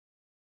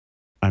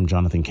I'm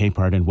Jonathan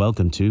Capehart, and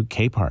welcome to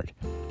Capehart.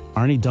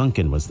 Arne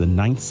Duncan was the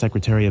 9th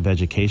Secretary of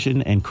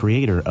Education and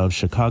creator of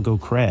Chicago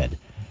CRED.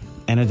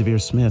 Anna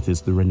Deavere Smith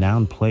is the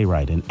renowned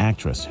playwright and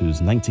actress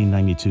whose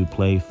 1992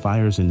 play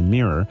Fires in the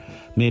Mirror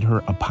made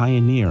her a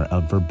pioneer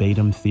of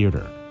verbatim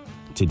theater.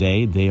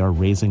 Today, they are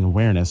raising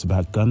awareness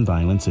about gun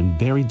violence in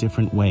very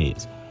different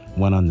ways,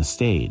 one on the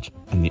stage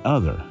and the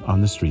other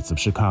on the streets of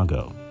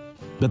Chicago.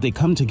 But they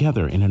come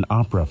together in an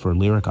opera for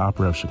Lyric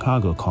Opera of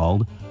Chicago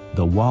called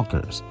The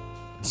Walkers.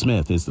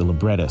 Smith is the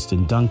librettist,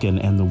 and Duncan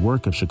and the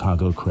work of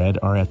Chicago CRED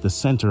are at the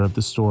center of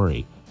the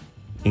story.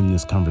 In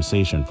this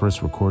conversation,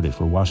 first recorded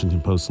for Washington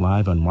Post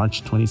Live on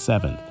March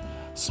 27th,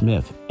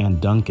 Smith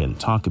and Duncan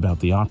talk about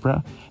the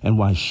opera and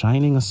why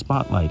shining a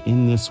spotlight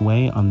in this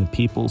way on the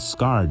people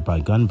scarred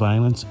by gun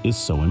violence is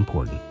so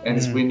important. And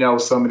as we know,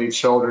 so many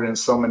children and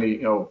so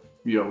many,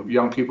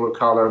 young people of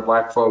color,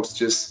 Black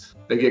folks,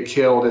 they get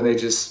killed and they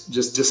just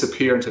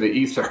disappear into the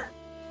ether.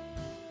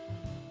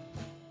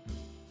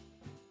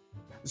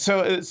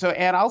 So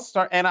Anne,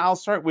 I'll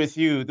start with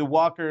you. The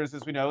Walkers,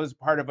 as we know, is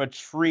part of a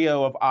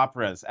trio of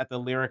operas at the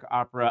Lyric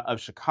Opera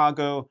of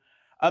Chicago.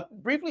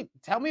 Briefly,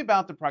 tell me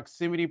about the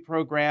proximity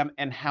program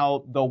and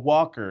how The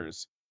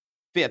Walkers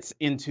fits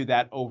into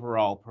that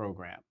overall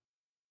program.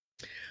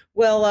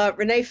 Well,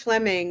 Renee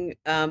Fleming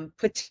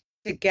put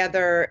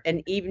together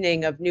an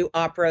evening of new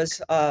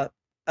operas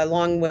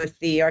along with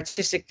the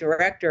artistic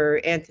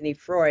director, Anthony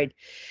Freud.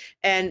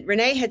 And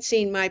Renee had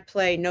seen my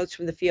play, Notes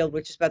from the Field,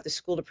 which is about the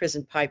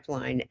school-to-prison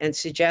pipeline, and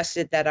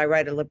suggested that I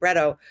write a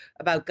libretto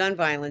about gun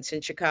violence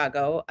in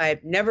Chicago.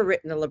 I've never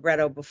written a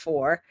libretto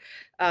before.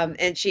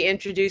 And she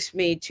introduced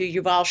me to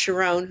Yuval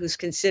Sharon, who's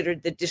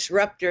considered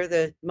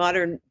the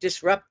modern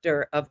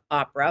disruptor of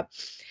opera.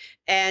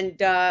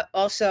 And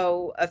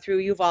also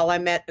through Yuval, I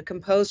met a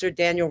composer,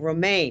 Daniel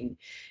Romaine.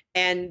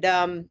 And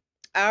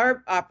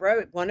our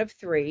opera, one of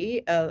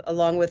three,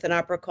 along with an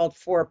opera called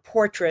Four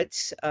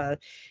Portraits,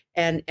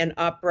 and an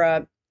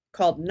opera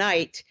called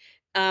Night,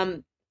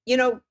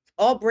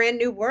 all brand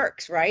new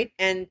works, right?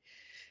 And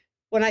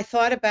when I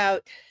thought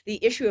about the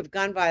issue of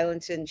gun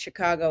violence in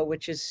Chicago,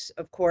 which is,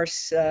 of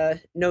course,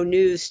 no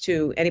news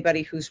to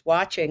anybody who's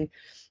watching,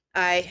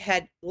 I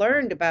had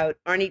learned about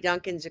Arne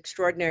Duncan's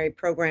extraordinary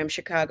program,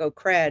 Chicago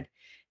CRED,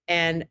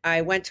 and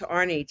I went to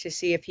Arne to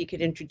see if he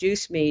could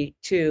introduce me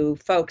to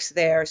folks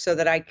there so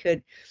that I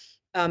could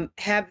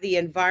have the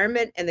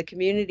environment and the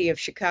community of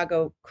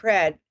Chicago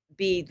CRED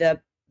be the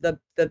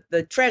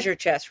treasure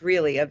chest,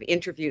 really, of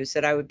interviews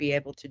that I would be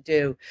able to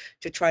do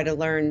to try to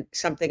learn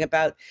something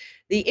about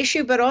the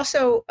issue, but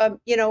also,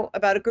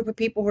 about a group of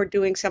people who are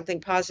doing something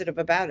positive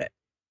about it.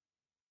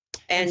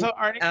 And so,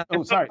 Arne,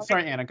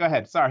 sorry, Anna, go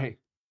ahead. Sorry.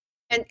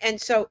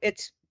 And so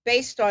it's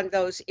based on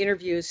those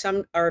interviews.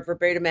 Some are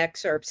verbatim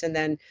excerpts, and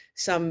then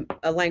some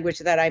language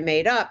that I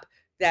made up,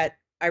 that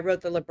I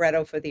wrote the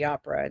libretto for the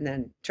opera and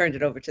then turned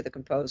it over to the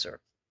composer.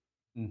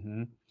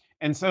 Mm-hmm.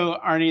 And so,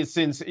 Arne,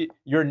 since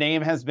your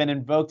name has been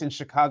invoked and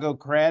Chicago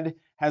CRED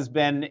has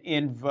been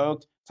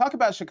invoked, talk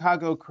about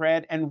Chicago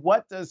CRED and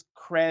what does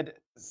CRED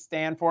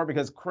stand for?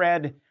 Because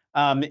CRED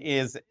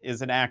is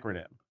an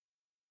acronym.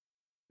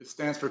 It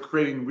stands for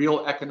Creating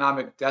Real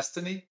Economic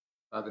Destiny.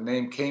 The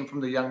name came from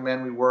the young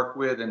men we work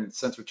with, and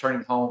since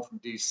returning home from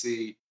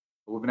D.C.,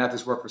 we've been at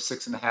this work for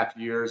 6.5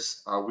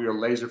 years. We are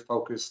laser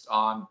focused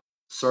on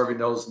serving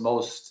those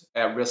most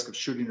at risk of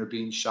shooting or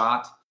being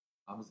shot.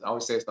 I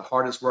always say it's the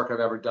hardest work I've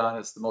ever done.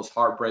 It's the most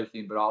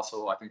heartbreaking, but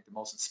also I think the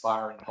most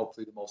inspiring and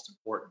hopefully the most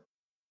important.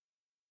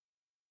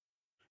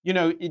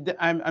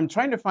 I'm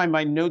trying to find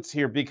my notes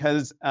here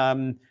because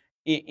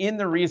in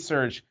the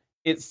research,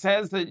 it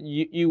says that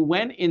you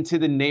went into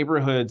the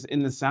neighborhoods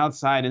in the South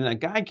Side and a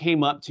guy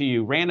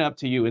ran up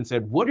to you and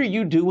said, "What are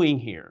you doing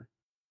here?"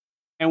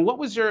 And what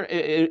was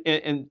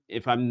and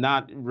if I'm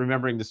not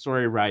remembering the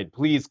story right,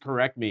 please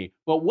correct me,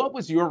 but what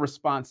was your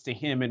response to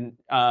him and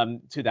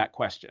to that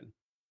question?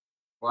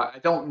 Well, I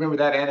don't remember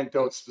that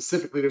anecdote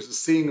specifically. There's a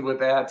scene with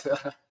that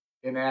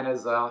in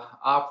Anna's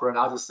opera, and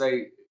I'll just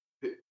say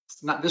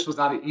this was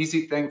not an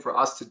easy thing for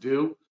us to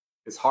do.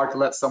 It's hard to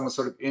let someone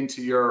sort of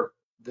into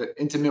the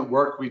intimate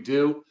work we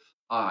do.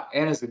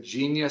 Anna's a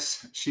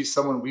genius. She's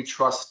someone we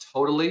trust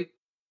totally,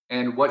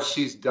 and what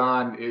she's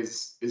done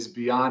is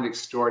beyond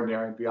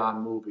extraordinary and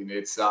beyond moving.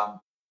 It's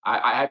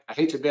I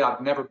hate to admit I've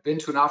never been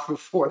to an opera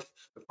before.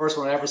 The first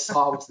one I ever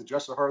saw was the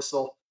dress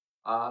rehearsal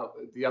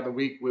the other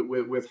week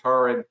with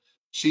her, and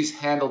she's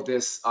handled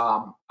this.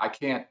 I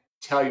can't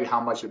tell you how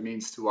much it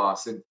means to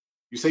us. And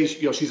you say,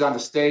 she's on the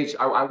stage.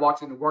 I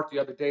walked into work the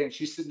other day and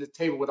she's sitting at the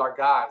table with our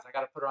guys. I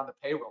got to put her on the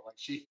payroll. Like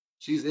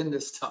she's in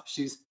this stuff.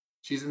 She's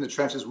in the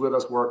trenches with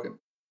us working.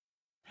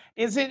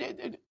 Is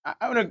it?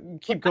 I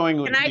want to keep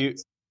going with you.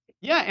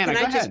 Yeah, Anna,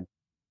 go ahead.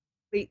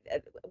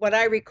 What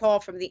I recall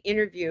from the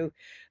interview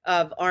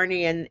of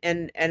Arne,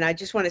 and I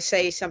just want to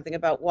say something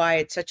about why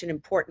it's such an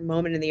important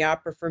moment in the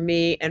opera for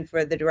me and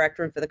for the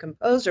director and for the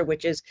composer,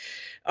 which is,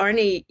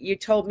 Arne, you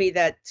told me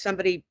that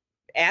somebody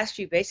asked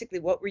you basically,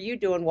 what were you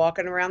doing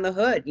walking around the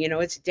hood?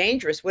 It's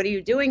dangerous. What are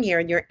you doing here?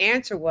 And your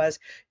answer was,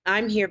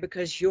 I'm here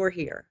because you're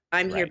here.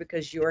 I'm here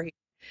because you're here.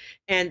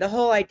 And the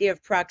whole idea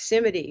of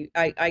proximity,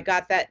 I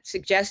got that,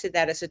 suggested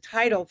that as a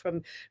title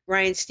from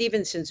Ryan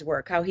Stevenson's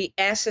work, how he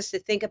asks us to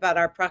think about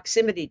our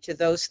proximity to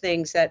those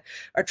things that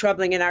are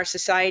troubling in our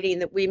society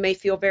and that we may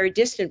feel very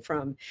distant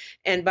from.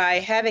 And by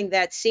having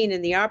that scene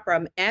in the opera,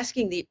 I'm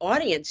asking the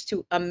audience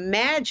to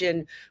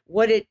imagine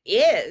what it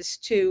is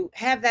to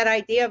have that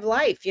idea of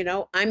life. You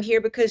know, I'm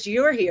here because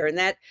you're here. And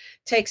that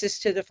takes us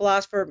to the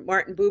philosopher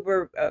Martin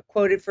Buber,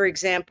 quoted, for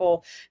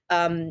example,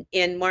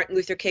 in Martin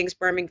Luther King's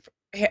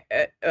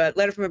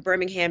letter from a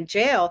Birmingham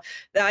jail,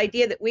 the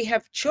idea that we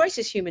have choice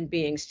as human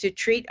beings to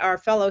treat our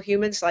fellow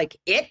humans like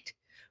it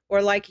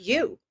or like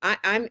you.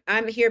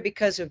 I'm here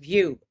because of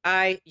you,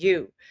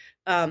 you.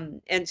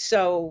 And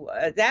so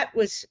that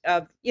was,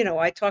 you know,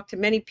 I talked to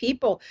many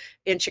people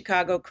in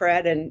Chicago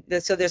CRED,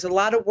 and so there's a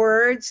lot of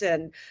words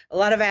and a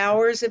lot of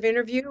hours of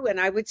interview. And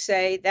I would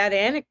say that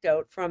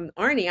anecdote from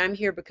Arne, I'm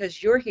here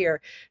because you're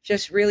here,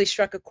 just really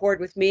struck a chord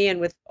with me and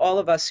with all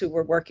of us who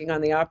were working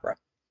on the opera.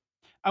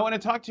 I want to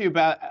talk to you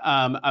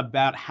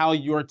about how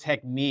your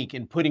technique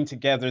in putting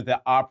together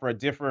the opera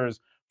differs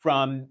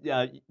from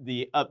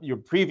your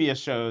previous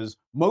shows,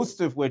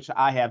 most of which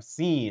I have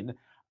seen.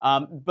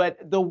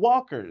 But the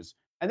Walkers,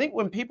 I think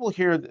when people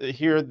hear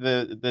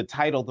the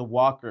title, The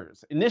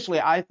Walkers,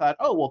 initially I thought,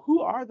 oh, well, who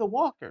are the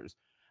Walkers?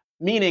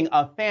 Meaning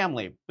a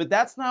family. But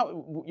that's not,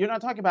 you're not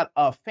talking about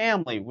a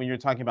family when you're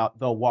talking about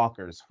the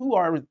Walkers. Who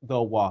are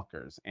the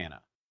Walkers, Anna?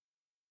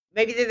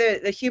 Maybe they're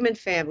the human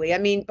family. I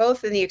mean,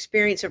 both in the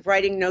experience of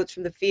writing notes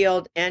from the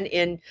field and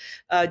in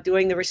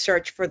doing the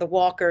research for the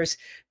Walkers,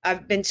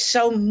 I've been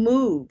so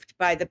moved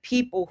by the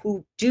people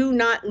who do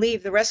not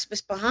leave the rest of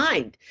us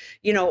behind,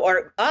 you know,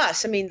 or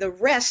us. I mean, the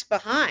rest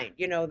behind,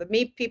 you know,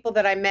 the people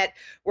that I met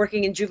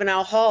working in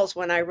juvenile halls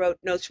when I wrote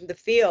notes from the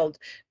field,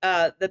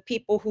 the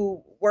people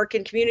who work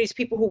in communities,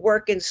 people who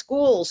work in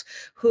schools,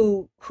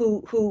 who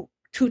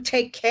to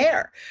take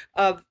care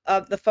of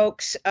the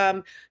folks,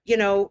 you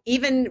know,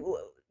 even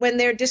when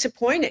they're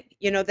disappointed,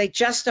 you know, they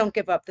just don't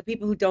give up. The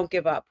people who don't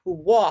give up, who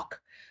walk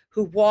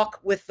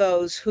with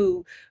those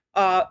who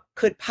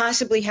could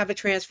possibly have a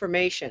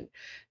transformation.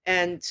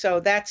 And so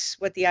that's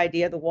what the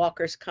idea of the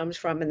Walkers comes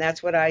from. And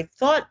that's what I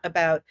thought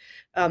about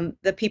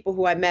the people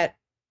who I met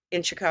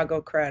in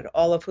Chicago CRED,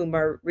 all of whom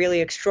are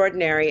really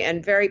extraordinary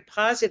and very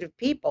positive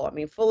people. I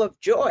mean, full of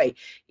joy,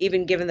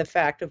 even given the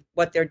fact of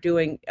what they're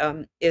doing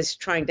is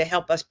trying to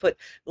help us put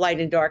light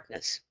in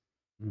darkness.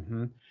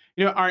 Mm-hmm.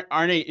 You know,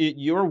 Arne,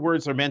 your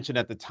words are mentioned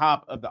at the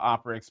top of the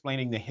opera,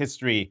 explaining the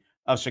history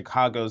of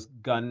Chicago's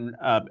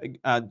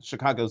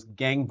Chicago's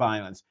gang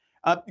violence.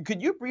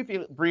 Could you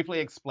briefly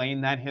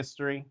explain that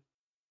history?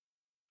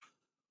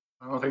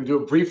 I don't know if I can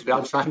do it briefly.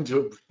 I'll try and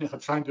do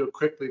it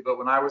quickly. But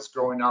when I was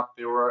growing up,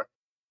 there were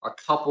a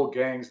couple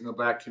gangs in the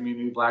Black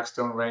community: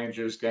 Blackstone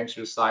Rangers,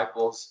 Gangster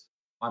Disciples.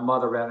 My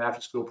mother ran an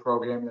after-school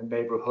program in the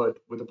neighborhood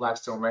with the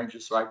Blackstone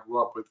Rangers, so I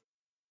grew up with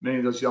many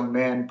of those young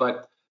men.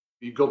 But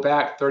you go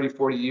back 30,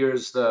 40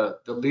 years, the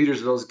leaders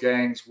of those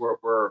gangs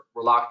were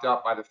locked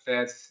up by the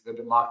feds. They've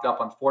been locked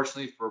up,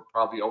 unfortunately, for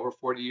probably over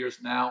 40 years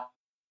now.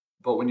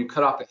 But when you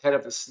cut off the head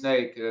of the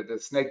snake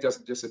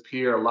doesn't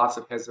disappear. Lots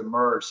of heads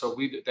emerge. So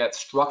that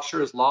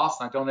structure is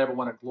lost. And I don't ever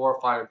want to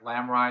glorify or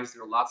glamorize.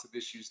 There are lots of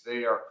issues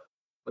there.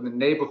 But in the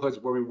neighborhoods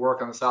where we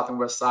work on the South and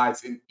West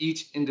Sides, in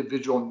each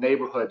individual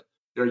neighborhood,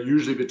 there are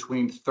usually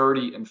between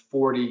 30 and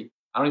 40,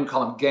 I don't even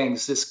call them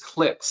gangs, just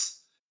cliques.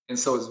 And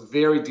so it's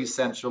very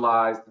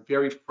decentralized,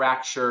 very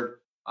fractured,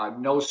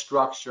 no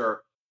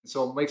structure. And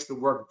so it makes the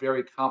work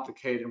very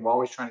complicated. And we're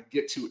always trying to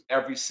get to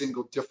every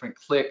single different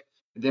clique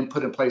and then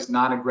put in place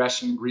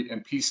non-aggression agreements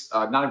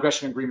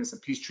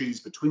and peace treaties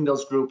between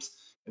those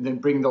groups, and then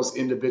bring those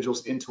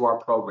individuals into our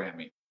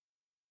programming.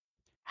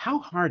 How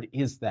hard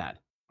is that,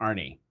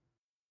 Arne?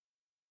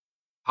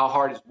 How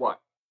hard is what?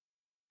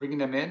 Bringing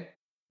them in?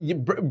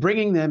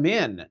 Bringing them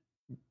in.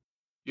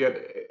 Yeah,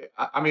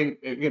 I mean,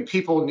 again,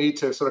 people need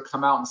to sort of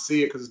come out and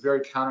see it because it's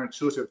very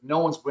counterintuitive. No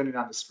one's winning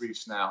on the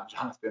streets now,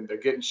 Jonathan. They're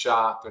getting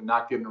shot. They're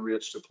not getting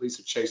rich. The police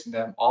are chasing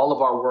them. All of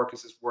our work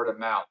is just word of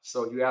mouth.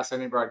 So you ask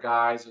any of our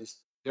guys,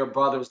 their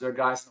brothers, their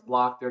guys in the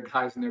block, their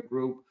guys in their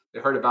group. They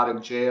heard about it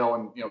in jail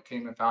and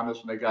came and found us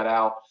when they got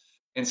out.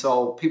 And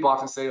so people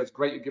often say, it's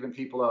great you're giving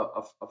people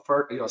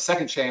a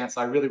second chance.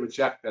 I really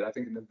reject that. I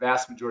think in the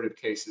vast majority of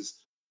cases,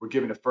 we're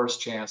giving a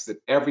first chance,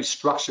 that every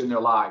structure in their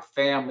life,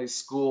 family,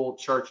 school,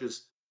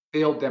 churches,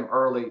 failed them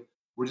early.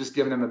 We're just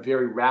giving them a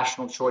very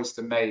rational choice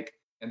to make,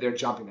 and they're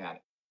jumping at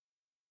it.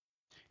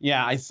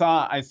 Yeah, I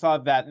saw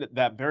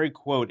that very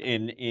quote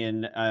in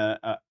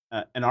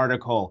an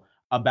article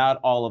about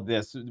all of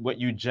this. What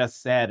you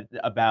just said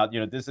about,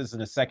 this isn't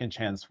a second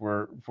chance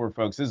for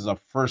folks. This is a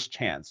first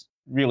chance,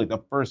 really the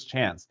first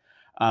chance.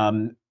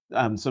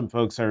 Some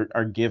folks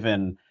are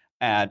given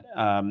at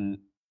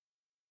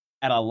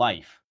a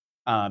life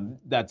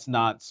that's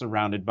not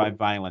surrounded by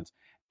violence.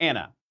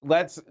 Anna,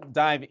 let's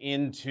dive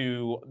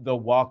into the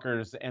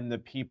Walkers and the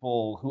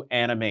people who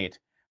animate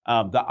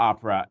the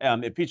opera.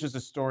 It features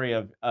a story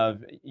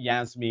of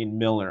Yasmin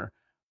Miller.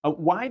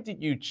 Why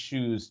did you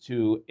choose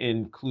to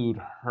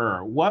include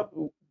her?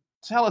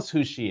 Tell us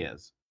who she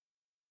is.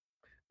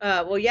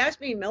 Well,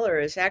 Yasmin Miller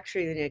is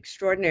actually an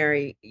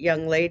extraordinary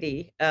young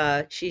lady.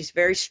 She's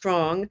very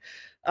strong.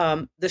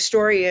 The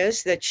story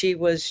is that she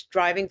was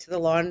driving to the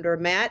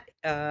laundromat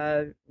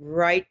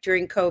right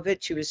during COVID.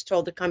 She was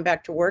told to come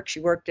back to work. She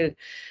worked in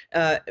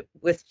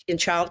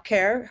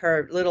childcare.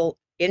 Her little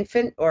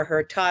infant or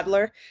her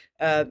toddler,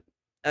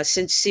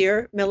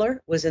 Sincere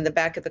Miller, was in the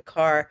back of the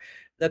car.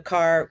 The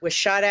car was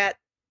shot at.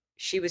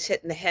 She was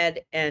hit in the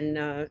head,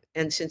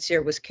 and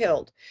Sincere was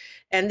killed.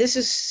 And this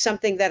is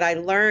something that I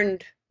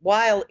learned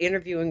while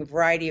interviewing a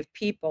variety of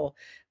people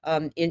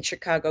in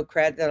Chicago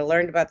CRED, that I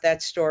learned about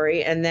that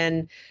story. And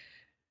then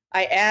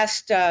I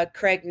asked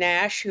Craig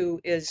Nash,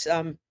 who is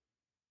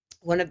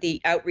one of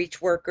the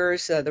outreach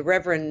workers, the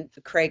Reverend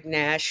Craig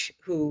Nash,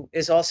 who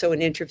is also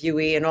an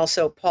interviewee, and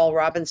also Paul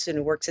Robinson,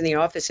 who works in the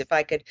office, if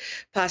I could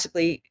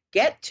possibly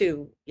get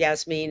to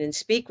Yasmin and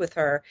speak with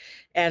her.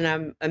 And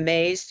I'm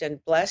amazed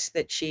and blessed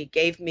that she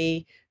gave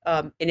me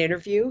an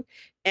interview.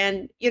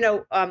 And,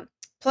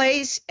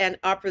 plays and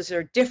operas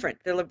are different.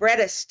 The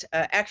librettist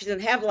actually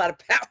doesn't have a lot of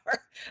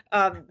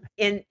power.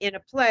 In a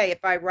play,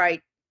 if I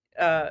write,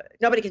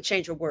 nobody can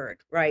change a word,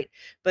 right?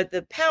 But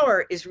the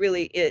power is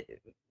really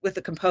with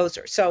the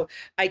composer. So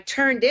I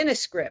turned in a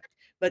script,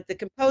 but the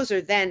composer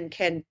then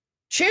can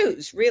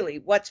choose really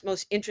what's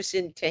most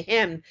interesting to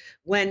him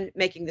when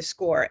making the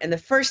score. And the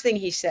first thing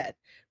he said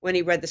when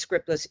he read the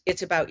script was,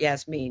 "It's about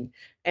Yasmin."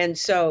 And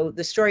so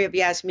the story of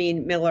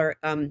Yasmin Miller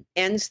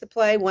ends the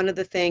play. Or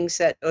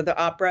the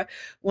opera,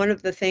 one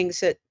of the things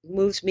that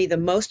moves me the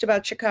most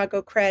about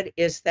Chicago CRED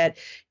is that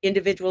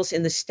individuals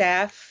in the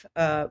staff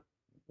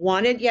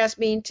wanted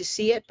Yasmin to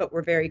see it, but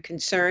were very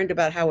concerned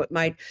about how it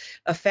might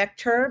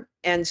affect her.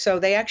 And so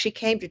they actually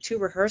came to 2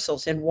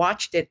 rehearsals and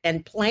watched it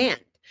and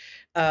planned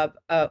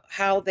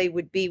how they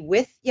would be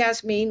with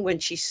Yasmin when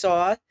she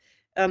saw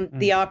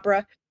the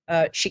opera.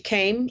 She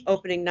came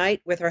opening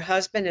night with her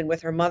husband and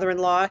with her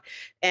mother-in-law,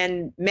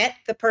 and met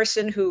the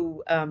person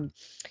who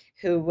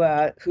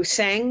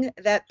sang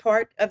that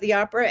part of the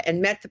opera,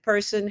 and met the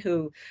person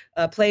who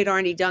played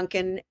Arne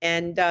Duncan,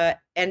 and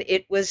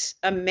it was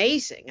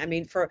amazing. I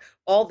mean, for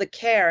all the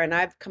care, and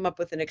I've come up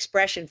with an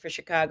expression for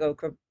Chicago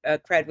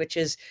CRED, which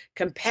is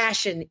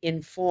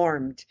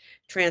compassion-informed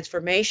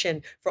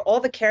transformation, for all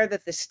the care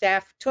that the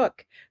staff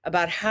took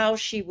about how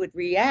she would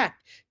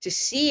react to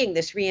seeing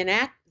this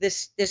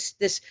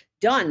this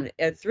done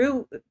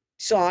through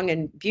song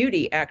and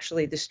beauty.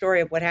 Actually, the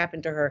story of what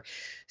happened to her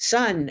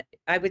son,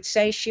 I would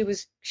say she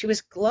was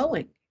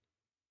glowing.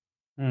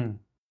 And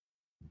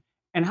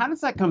how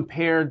does that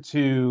compare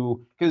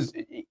to, because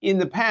in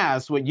the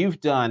past, what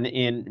you've done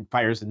in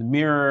Fires in the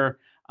Mirror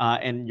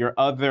and your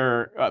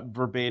other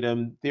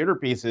verbatim theater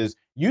pieces,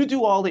 you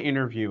do all the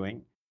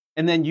interviewing,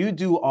 and then you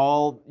do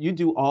all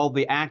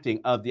the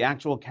acting of the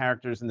actual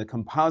characters and the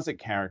composite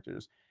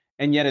characters.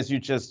 And yet, as you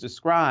just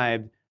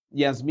described,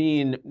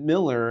 Yasmin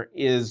Miller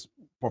is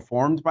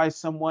performed by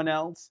someone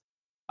else.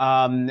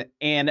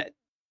 And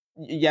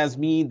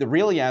Yasmin, the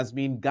real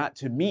Yasmin, got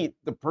to meet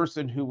the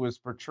person who was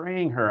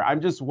portraying her. I'm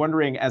just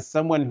wondering, as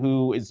someone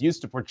who is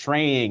used to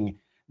portraying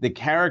the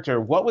character,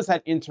 what was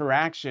that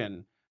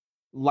interaction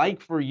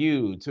like for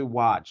you to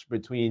watch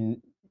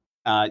between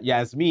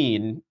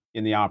Yasmin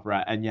in the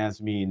opera and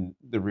Yasmin,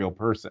 the real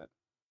person?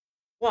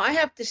 Well, I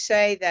have to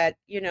say that,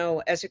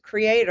 as a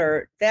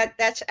creator,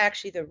 that's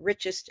actually the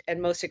richest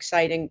and most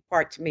exciting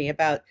part to me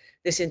about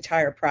this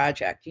entire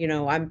project.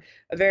 I'm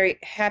very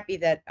happy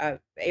that I'm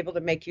able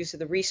to make use of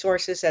the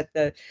resources at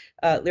the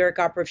Lyric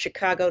Opera of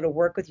Chicago to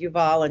work with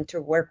Yuval and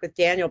to work with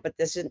Daniel. But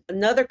there's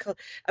another,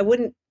 I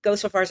wouldn't go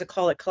so far as to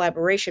call it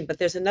collaboration, but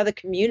there's another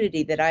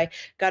community that I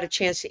got a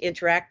chance to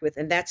interact with,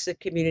 and that's the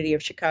community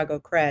of Chicago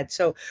CRED.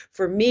 So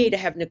for me to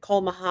have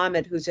Nicole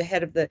Muhammad, who's the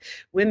head of the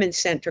Women's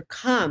Center,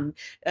 come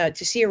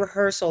to see a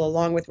rehearsal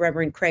along with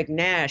Reverend Craig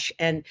Nash,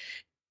 and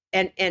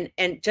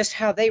just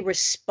how they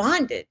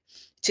responded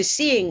to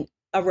seeing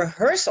a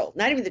rehearsal,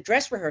 not even the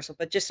dress rehearsal,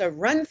 but just a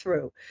run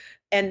through,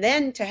 and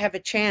then to have a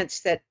chance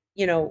that,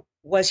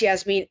 was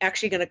Yasmin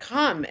actually going to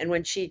come? And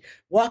when she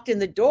walked in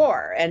the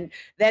door, and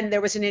then there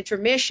was an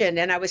intermission,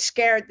 and I was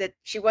scared that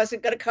she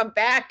wasn't going to come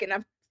back, and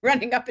I'm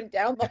running up and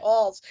down the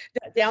halls,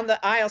 down the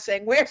aisle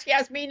saying, "Where's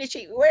Yasmin?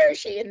 Where is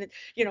she?" And,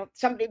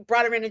 somebody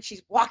brought her in, and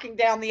she's walking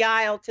down the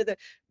aisle to the,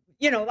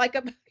 like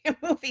a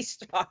movie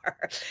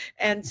star.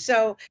 And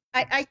so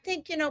I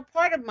think,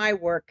 part of my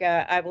work,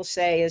 I will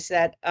say, is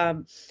that,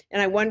 and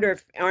I wonder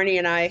if Arne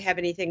and I have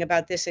anything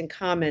about this in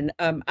common.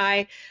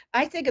 I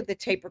think of the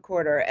tape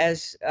recorder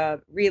as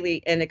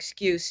really an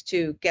excuse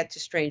to get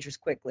to strangers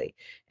quickly.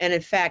 And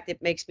in fact,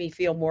 it makes me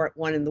feel more at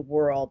one in the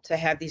world to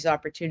have these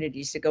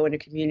opportunities to go into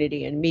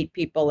community and meet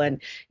people,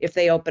 and if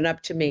they open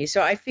up to me.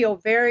 So I feel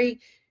very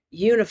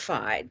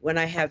unified when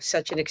I have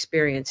such an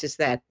experience as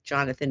that,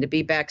 Jonathan, to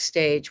be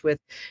backstage with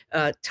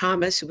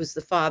Thomas, who was the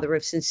father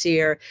of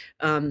Sincere,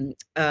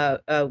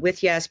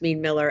 with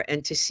Yasmin Miller,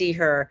 and to see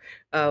her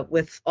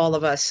with all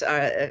of us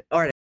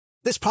artists.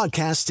 This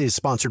podcast is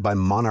sponsored by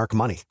Monarch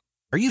Money.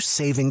 Are you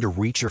saving to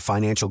reach your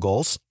financial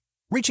goals?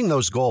 Reaching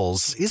those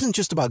goals isn't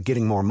just about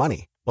getting more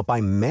money, but by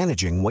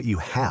managing what you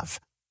have.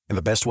 And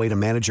the best way to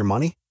manage your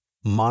money?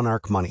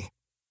 Monarch Money.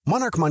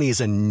 Monarch Money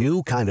is a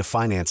new kind of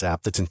finance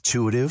app that's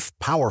intuitive,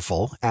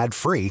 powerful,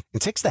 ad-free,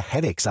 and takes the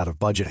headaches out of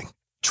budgeting.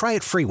 Try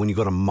it free when you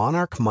go to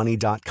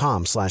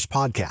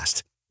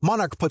monarchmoney.com/podcast.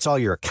 Monarch puts all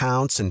your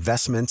accounts,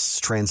 investments,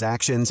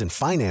 transactions, and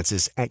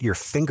finances at your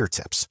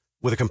fingertips.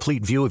 With a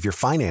complete view of your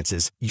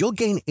finances, you'll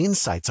gain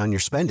insights on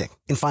your spending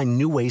and find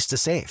new ways to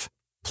save.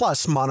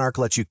 Plus, Monarch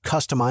lets you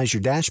customize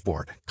your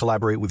dashboard,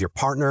 collaborate with your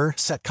partner,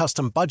 set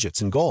custom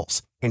budgets and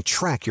goals, and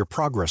track your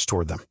progress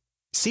toward them.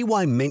 See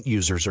why Mint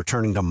users are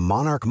turning to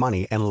Monarch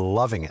Money and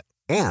loving it,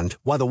 and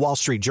why the Wall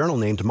Street Journal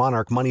named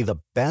Monarch Money the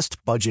best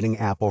budgeting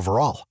app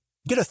overall.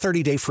 Get a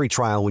 30-day free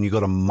trial when you go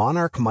to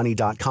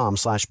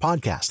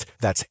monarchmoney.com/podcast.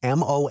 That's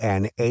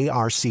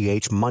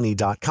MONARCH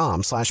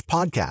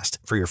money.com/podcast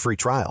for your free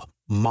trial.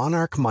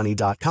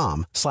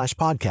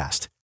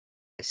 monarchmoney.com/podcast.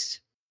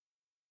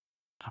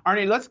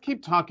 Arne, let's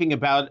keep talking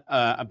about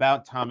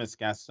Thomas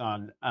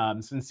Gaston,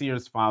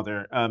 Sincere's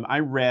father. I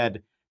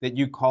read that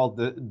you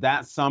called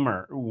that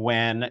summer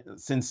when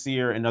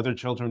Sincere and other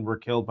children were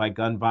killed by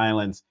gun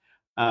violence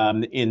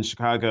in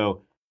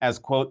Chicago as,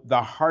 quote,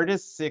 the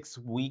hardest 6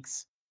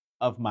 weeks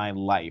of my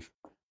life.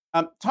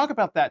 Talk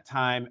about that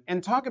time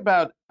and talk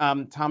about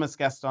Thomas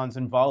Gaston's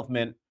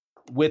involvement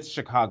with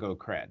Chicago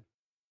CRED.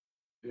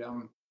 Yeah,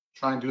 I'm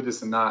trying to do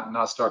this and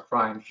not start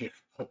crying here.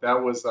 But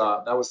that was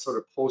sort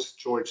of post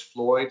George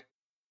Floyd,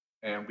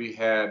 and we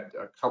had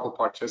a couple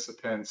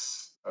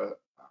participants,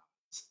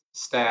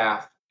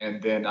 staff,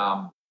 and then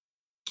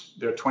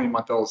their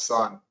 20-month-old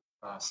son,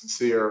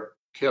 Sincere,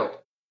 killed.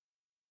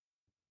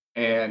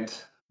 And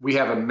we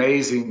have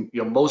amazing,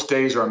 most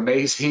days are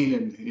amazing,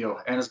 and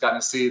Anna's gotten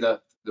to see the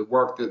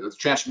work, the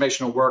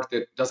transformational work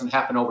that doesn't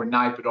happen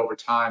overnight, but over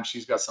time.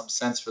 She's got some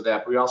sense for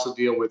that. But we also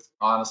deal with,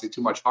 honestly,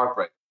 too much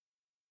heartbreak.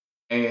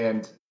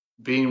 And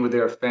being with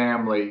their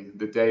family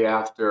the day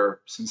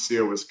after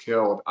Sincere was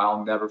killed,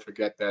 I'll never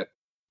forget that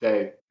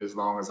day as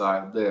long as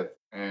I live.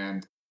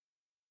 And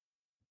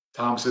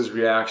Thomas's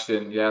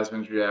reaction,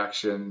 Yasmin's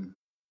reaction,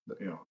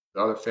 the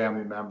other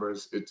family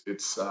members,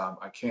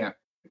 I can't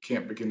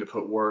begin to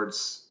put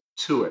words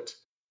to it.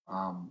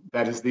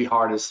 That is the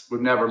hardest.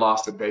 We've never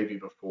lost a baby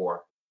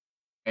before.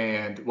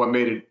 And what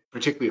made it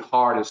particularly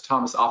hard is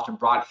Thomas often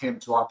brought him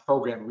to our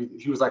program.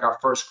 He was like our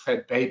first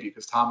CRED baby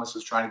because Thomas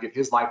was trying to get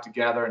his life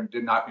together and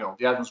did not,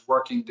 Dad was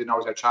working, didn't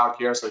always have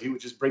childcare. So he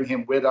would just bring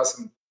him with us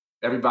and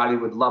everybody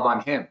would love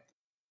on him.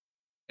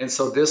 And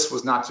so this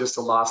was not just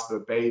a loss of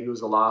a baby, it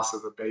was a loss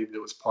of a baby that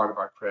was part of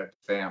our CRED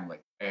family.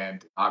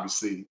 And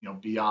obviously,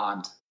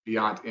 beyond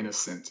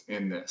innocent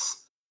in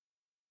this.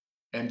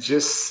 And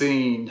just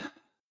seeing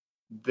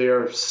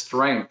their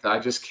strength, I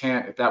just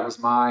can't, if that was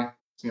my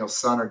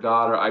son or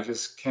daughter, I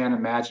just can't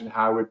imagine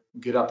how I would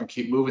get up and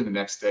keep moving the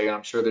next day. And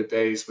I'm sure there are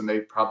days when they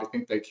probably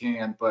think they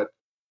can, but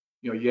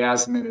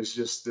Yasmin is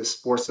just this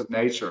force of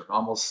nature,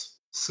 almost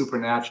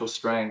supernatural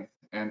strength.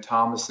 And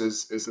Thomas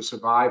is a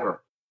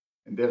survivor.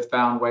 And they've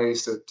found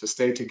ways to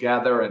stay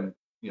together and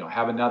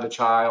have another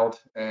child.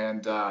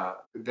 And I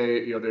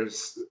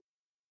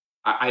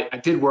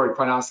did worry,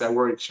 quite honestly, I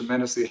worried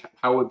tremendously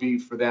how it would be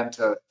for them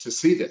to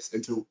see this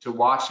and to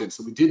watch it.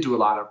 So we did do a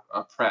lot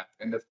of prep.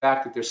 And the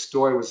fact that their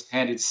story was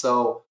handled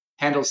so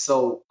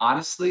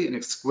honestly and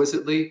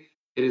exquisitely,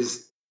 it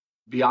is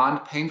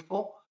beyond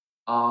painful,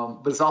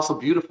 but it's also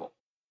beautiful.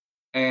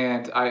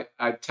 And I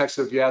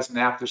texted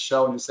Yasmin after the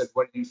show and just said,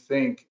 what do you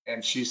think?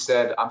 And she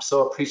said, I'm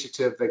so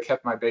appreciative they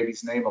kept my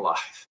baby's name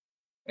alive.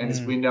 And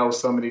as we know,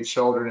 so many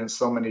children and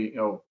so many,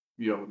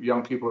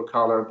 young people of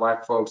color,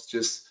 Black folks,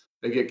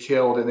 they get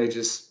killed and they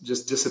just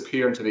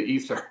disappear into the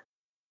ether.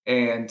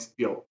 And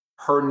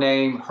her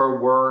name,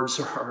 her words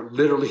are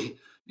literally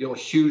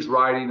huge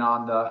writing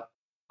on the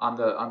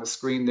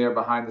screen there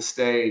behind the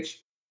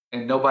stage.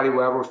 And nobody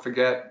will ever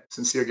forget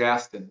Sincere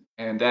Gaston.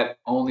 And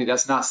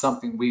that's not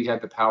something we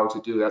had the power to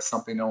do. That's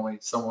something only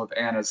someone with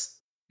Anna's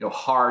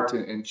heart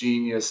and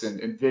genius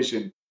and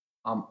vision,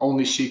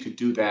 only she could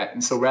do that.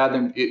 And so rather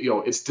than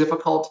it's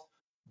difficult,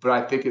 but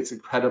I think it's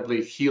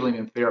incredibly healing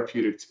and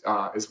therapeutic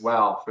as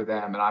well for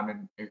them. And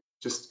I'm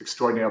just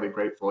extraordinarily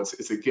grateful.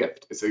 It's a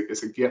gift.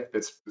 It's a gift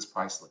that's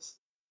priceless.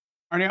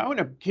 Arne, I want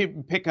to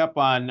pick up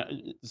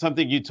on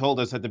something you told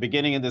us at the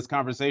beginning of this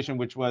conversation,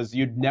 which was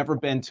you'd never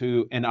been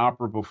to an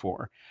opera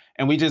before.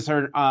 And we just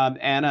heard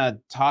Anna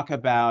talk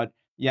about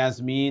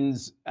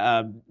Yasmin's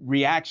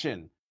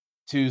reaction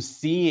to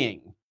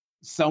seeing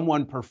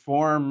someone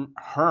perform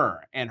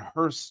her and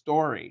her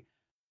story.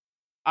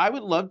 I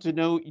would love to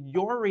know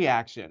your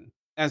reaction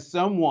as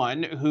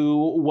someone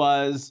who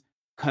was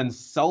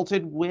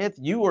consulted with.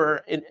 You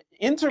were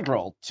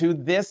integral to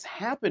this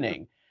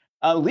happening.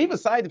 Leave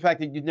aside the fact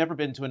that you've never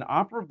been to an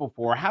opera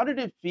before. How did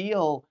it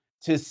feel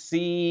to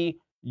see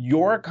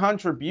your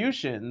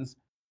contributions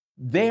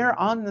there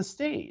on the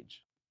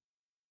stage?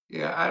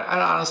 Yeah,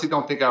 I honestly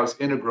don't think I was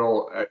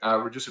integral. I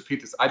would just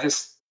repeat this. I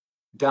just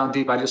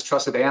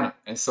trusted Anna.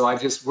 And so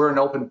we're an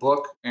open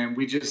book, and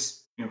we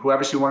just,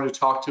 whoever she wanted to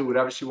talk to,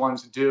 whatever she wanted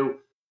to do,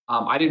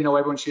 I didn't know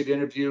everyone she had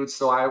interviewed,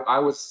 so I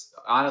was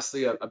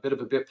honestly a bit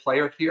of a bit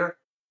player here,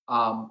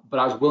 but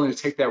I was willing to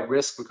take that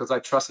risk because I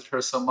trusted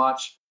her so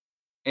much.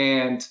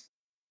 And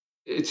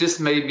it just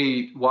made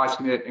me,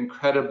 watching it,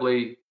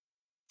 incredibly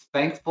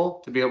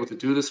thankful to be able to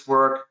do this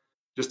work,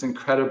 just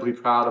incredibly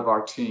proud of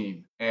our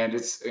team. And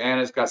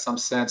Anna's got some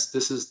sense.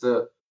 This is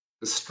the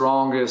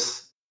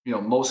strongest,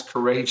 most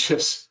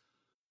courageous,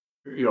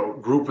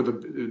 group with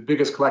the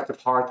biggest collective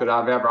heart that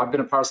I've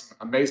been a part of some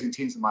amazing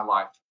teams in my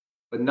life,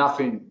 but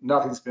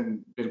nothing's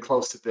been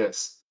close to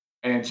this.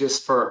 And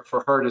just for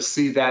her to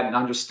see that and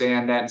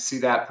understand that and see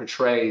that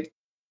portrayed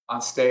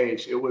on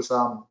stage, it was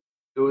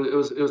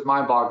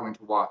mind-boggling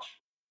to watch.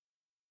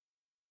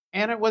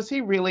 Anna, was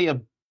he really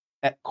a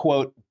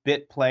quote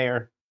bit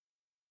player?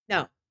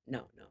 No.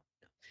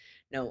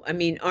 I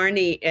mean,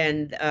 Arnie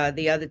and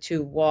the other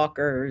two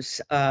walkers,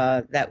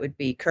 that would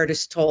be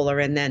Curtis Toller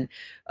and then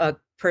a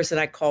person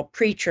I call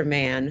Preacher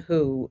Man,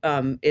 who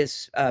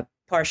is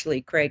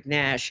partially Craig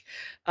Nash.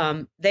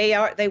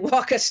 They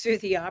walk us through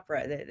the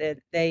opera.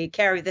 They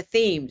carry the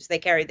themes, they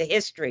carry the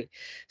history.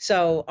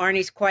 So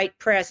Arnie's quite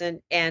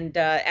present, and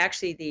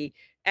actually the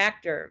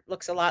actor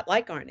looks a lot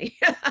like Arnie.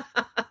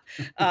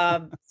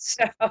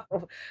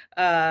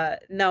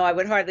 No, I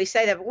would hardly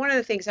say that. But one of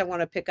the things I want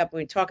to pick up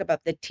when we talk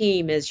about the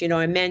team is,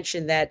 I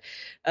mentioned that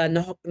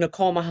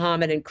Nicole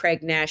Muhammad and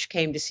Craig Nash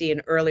came to see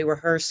an early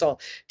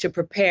rehearsal to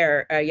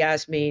prepare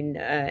Yasmin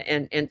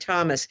and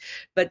Thomas.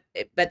 But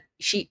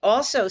she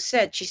also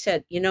said,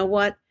 you know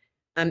what?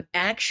 I'm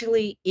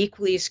actually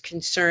equally as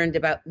concerned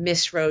about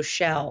Miss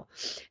Rochelle.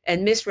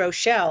 And Miss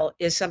Rochelle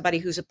is somebody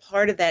who's a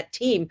part of that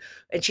team.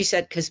 And she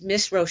said, because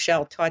Miss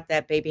Rochelle taught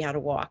that baby how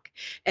to walk.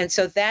 And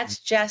so that's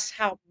just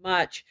how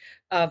much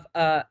of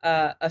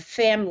a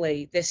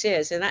family this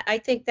is. And I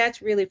think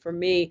that's really, for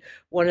me,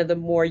 one of the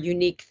more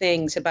unique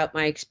things about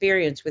my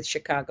experience with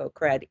Chicago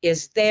CRED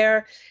is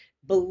their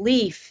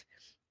belief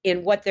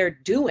in what they're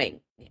doing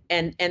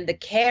and the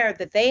care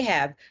that they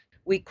have.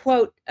 We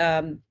quote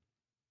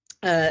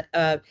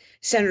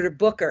Senator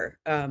Booker,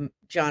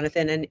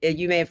 Jonathan, and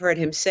you may have heard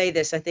him say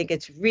this. I think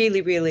it's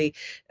really, really,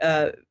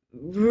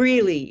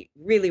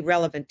 really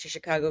relevant to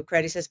Chicago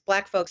CRED. He says,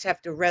 Black folks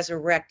have to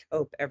resurrect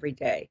hope every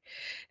day.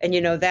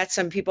 And, that's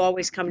some people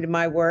always come to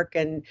my work,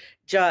 and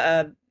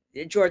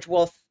George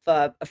Wolfe,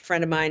 a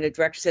friend of mine, a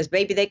director, says,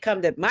 baby, they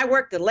come to my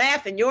work to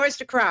laugh and yours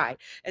to cry.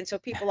 And so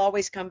people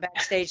always come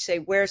backstage, say,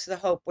 where's the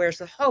hope? Where's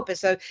the hope? And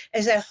so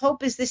as a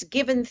hope is this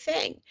given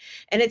thing.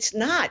 And it's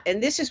not.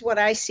 And this is what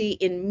I see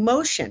in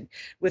motion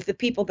with the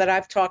people that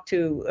I've talked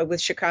to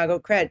with Chicago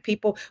CRED.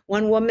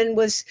 One woman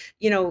was,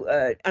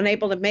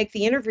 unable to make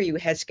the interview you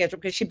had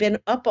scheduled because she'd been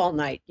up all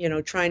night,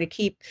 trying to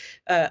keep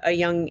a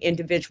young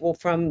individual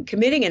from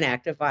committing an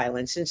act of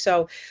violence. And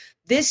so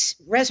this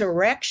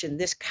resurrection,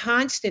 this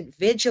constant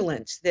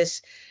vigilance,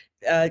 this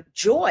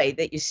joy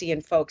that you see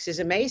in folks is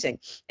amazing.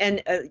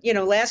 And,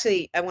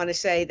 lastly, I want to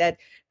say that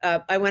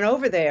I went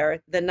over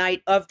there the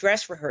night of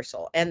dress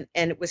rehearsal, and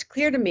it was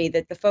clear to me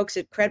that the folks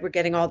at CRED were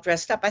getting all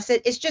dressed up. I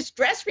said, it's just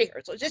dress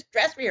rehearsal, just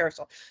dress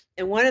rehearsal.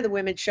 And one of the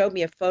women showed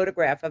me a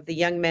photograph of the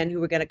young men who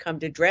were going to come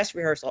to dress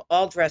rehearsal,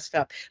 all dressed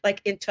up,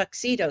 like in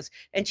tuxedos.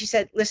 And she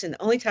said, listen,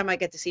 the only time I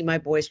get to see my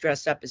boys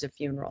dressed up is a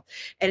funeral.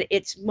 And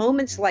it's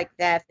moments like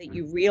that that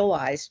you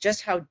realize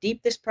just how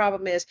deep this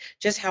problem is,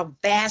 just how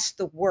vast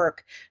the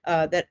work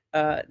that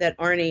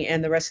Arnie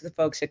and the rest of the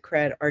folks at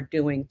CRED are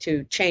doing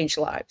to change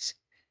lives.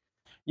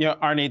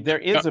 Arnie, there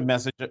is a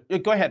message.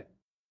 Go ahead,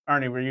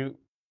 Arnie. Were you?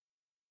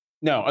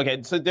 No.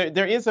 Okay. So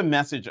there is a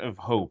message of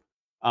hope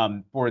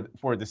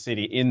for the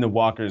city in the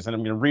walkers, and I'm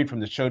going to read from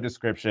the show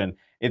description.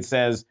 It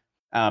says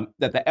that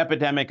the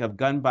epidemic of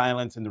gun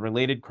violence and the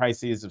related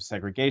crises of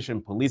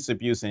segregation, police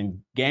abuse,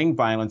 and gang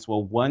violence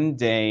will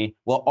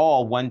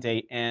all one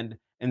day end,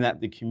 and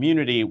that the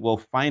community will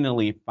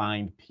finally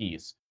find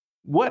peace.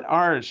 What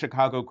are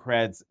Chicago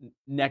CRED's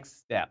next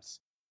steps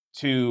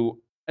to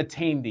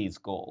attain these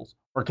goals,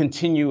 or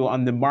continue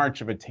on the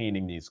march of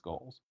attaining these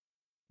goals?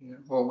 Yeah,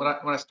 well,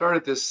 when I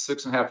started this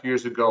 6.5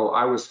 years ago,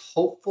 I was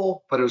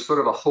hopeful, but it was sort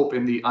of a hope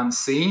in the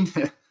unseen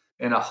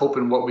and a hope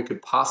in what we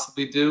could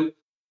possibly do.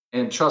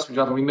 And trust me,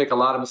 Jonathan, we make a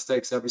lot of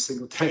mistakes every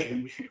single day.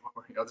 And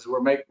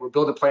we're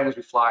building a plane as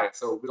we fly it,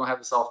 so we don't have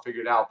this all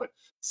figured out. But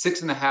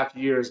 6.5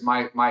 years,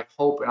 my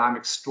hope, and I'm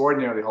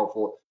extraordinarily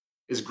hopeful,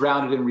 is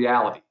grounded in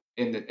reality,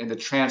 in the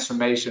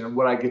transformation and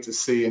what I get to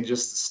see, and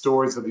just the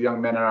stories of the young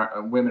men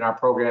and women in our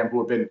program who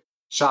have been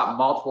shot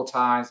multiple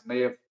times,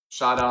 may have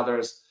shot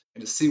others,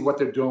 and to see what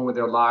they're doing with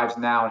their lives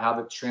now and how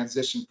they've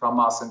transitioned from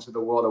us into the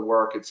world of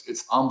work.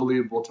 It's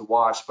unbelievable to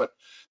watch. But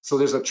so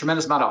there's a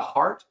tremendous amount of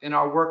heart in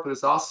our work, but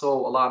there's also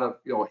a lot of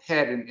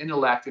head and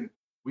intellect. And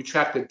we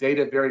track the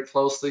data very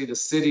closely. The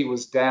city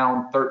was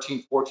down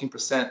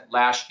 13-14%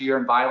 last year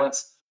in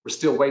violence. We're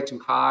still way too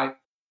high.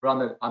 We're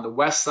on the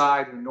west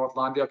side in the North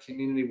Lawndale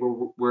community,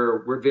 where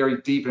we're very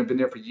deep and have been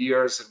there for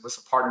years, and with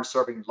some partners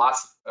serving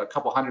a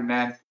couple hundred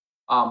men.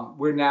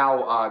 We're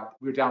down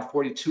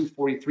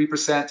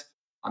 43%.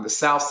 On the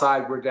south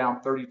side, we're down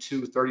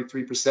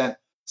 33%.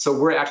 So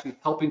we're actually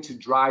helping to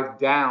drive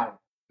down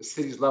the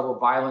city's level of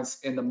violence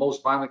in the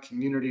most violent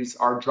communities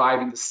are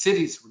driving the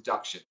city's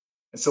reduction.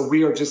 And so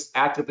we are just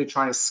actively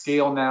trying to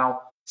scale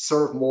now,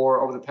 serve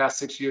more. Over the past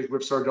 6 years,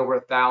 we've served over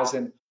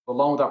 1,000.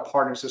 Along with our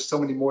partners, there's so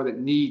many more that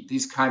need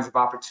these kinds of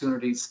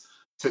opportunities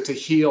to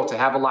heal, to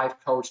have a life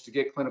coach, to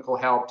get clinical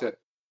help, to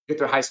get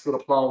their high school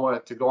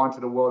diploma, to go on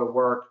to the world of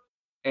work.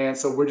 And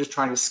so we're just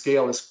trying to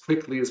scale as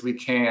quickly as we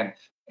can.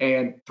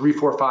 And 3,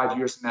 4, 5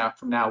 years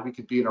from now, we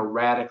could be in a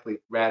radically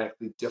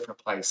different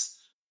place.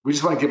 We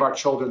just want to give our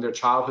children their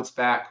childhoods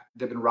back.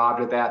 They've been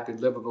robbed of that. They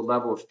live with a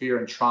level of fear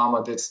and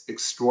trauma that's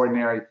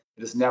extraordinary.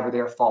 It is never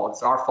their fault.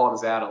 It's our fault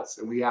as adults,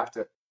 and we have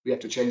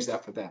to change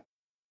that for them.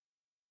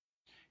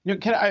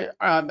 Can I,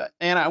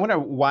 Anna, I want to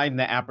widen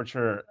the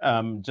aperture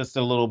just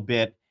a little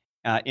bit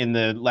in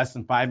the less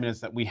than 5 minutes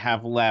that we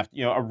have left.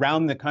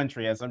 Around the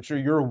country, as I'm sure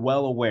you're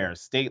well aware,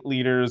 state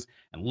leaders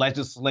and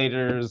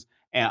legislators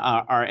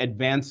are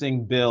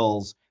advancing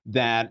bills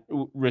that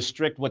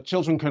restrict what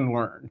children can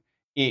learn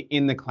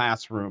in the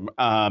classroom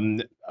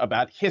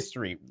about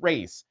history,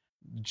 race,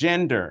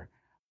 gender.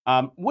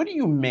 What do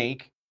you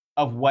make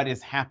of what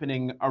is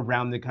happening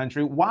around the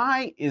country?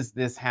 Why is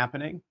this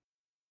happening?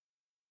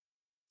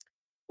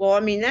 Well, I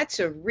mean, that's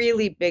a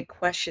really big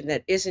question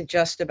that isn't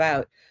just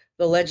about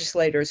the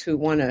legislators who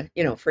want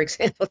to, for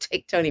example,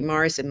 take Toni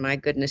Morrison, my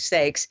goodness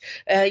sakes,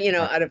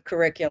 out of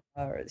curriculum,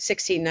 or the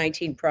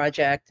 1619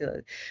 project,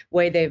 the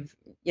way they've,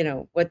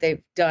 what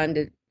they've done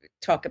to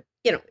talk,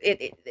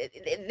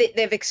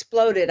 they've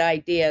exploded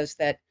ideas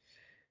that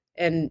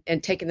and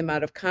taken them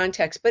out of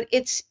context. But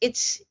it's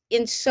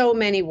in so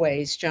many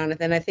ways,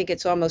 Jonathan. I think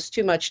it's almost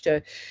too much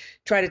to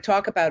try to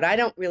talk about. I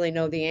don't really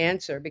know the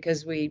answer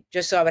because we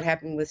just saw what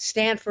happened with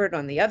Stanford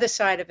on the other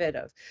side of it,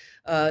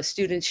 of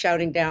students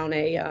shouting down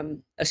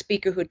a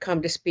speaker who'd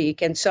come to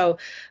speak. And so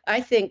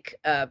I think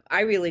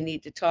I really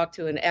need to talk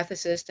to an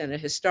ethicist and a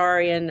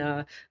historian,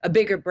 a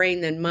bigger brain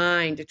than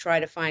mine, to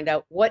try to find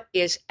out what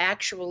is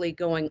actually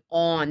going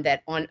on,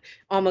 that on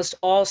almost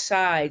all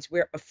sides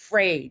we're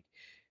afraid.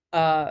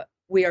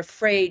 We are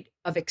afraid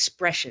of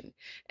expression.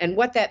 And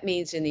what that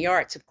means in the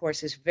arts, of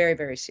course, is very,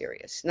 very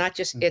serious. Not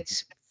just,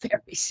 it's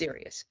very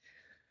serious.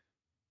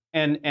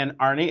 And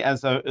Arne,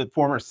 as a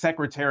former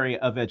Secretary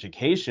of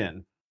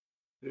Education,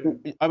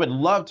 I would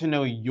love to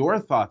know your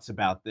thoughts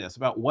about this,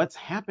 about what's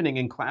happening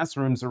in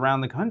classrooms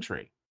around the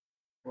country.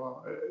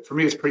 Well, for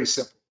me, it's pretty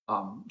simple.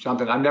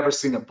 Jonathan, I've never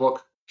seen a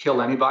book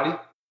kill anybody.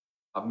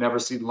 I've never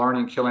seen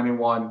learning kill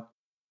anyone.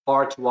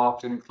 Far too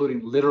often, including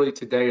literally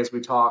today as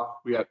we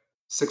talk, we have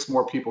 6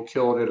 more people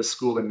killed at a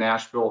school in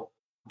Nashville.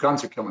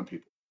 Guns are killing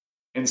people.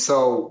 And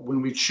so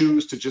when we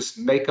choose to just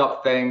make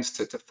up things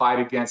to fight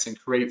against and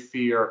create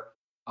fear,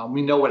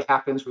 we know what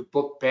happens with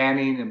book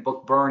banning and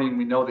book burning.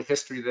 We know the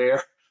history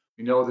there.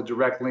 We know the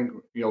direct link,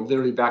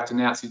 literally back to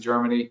Nazi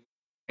Germany.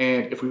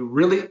 And if we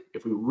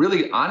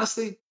really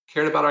honestly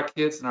cared about our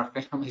kids and our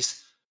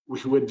families,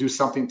 we would do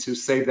something to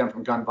save them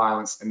from gun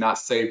violence and not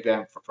save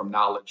them from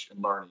knowledge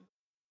and learning.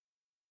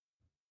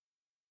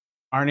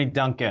 Arne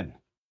Duncan,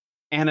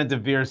 Anna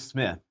Deavere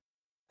Smith,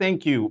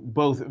 thank you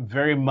both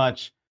very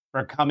much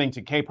for coming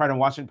to CAPART and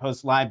Washington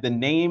Post Live. The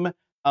name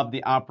of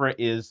the opera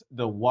is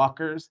The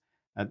Walkers.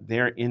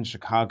 They're in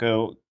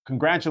Chicago.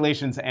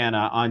 Congratulations,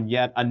 Anna, on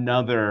yet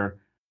another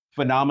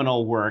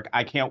phenomenal work.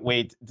 I can't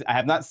wait. I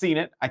have not seen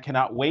it. I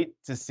cannot wait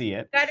to see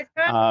it.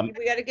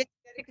 We got to get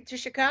to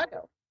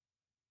Chicago.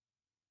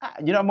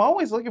 I'm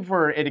always looking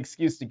for an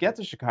excuse to get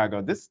to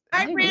Chicago.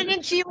 I ran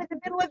into you in the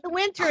middle of the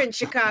winter in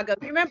Chicago.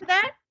 You remember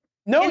that?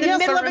 No, in the yes,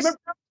 middle I remember. Of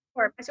a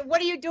storm. I said,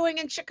 "What are you doing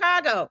in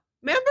Chicago?"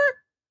 Remember?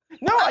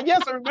 No,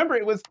 yes, I remember.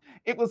 It was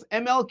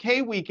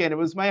MLK weekend. It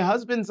was my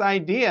husband's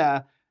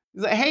idea.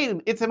 He's like, "Hey,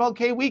 it's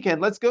MLK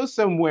weekend. Let's go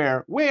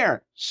somewhere."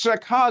 Where?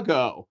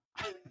 Chicago.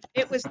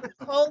 It was the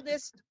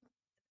coldest.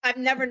 I've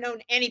never known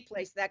any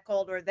place that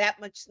cold or that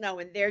much snow.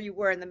 And there you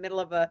were in the middle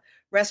of a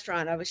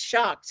restaurant. I was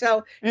shocked.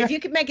 So if you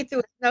could make it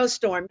through a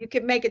snowstorm, you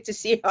could make it to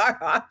see our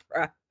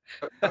opera.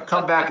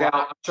 Come back out.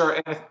 I'm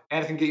sure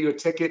Anna can get you a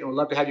ticket, and we'd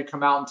love to have you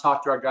come out and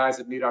talk to our guys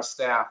and meet our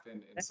staff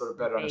and sort of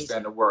better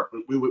understand the work.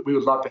 We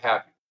would love to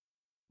have you.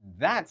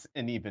 That's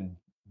an even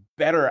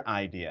better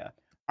idea.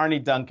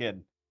 Arne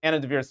Duncan,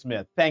 Anna Deavere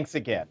Smith, thanks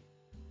again.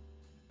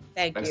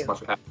 Thanks so much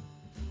for having me.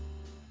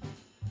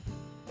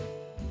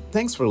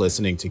 Thanks for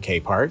listening to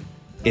CAPART.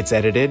 It's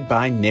edited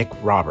by Nick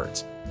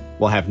Roberts.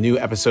 We'll have new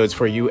episodes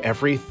for you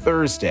every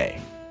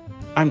Thursday.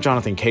 I'm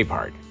Jonathan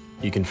CAPART.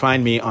 You can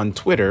find me on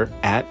Twitter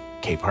at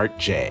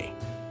CAPARTJ.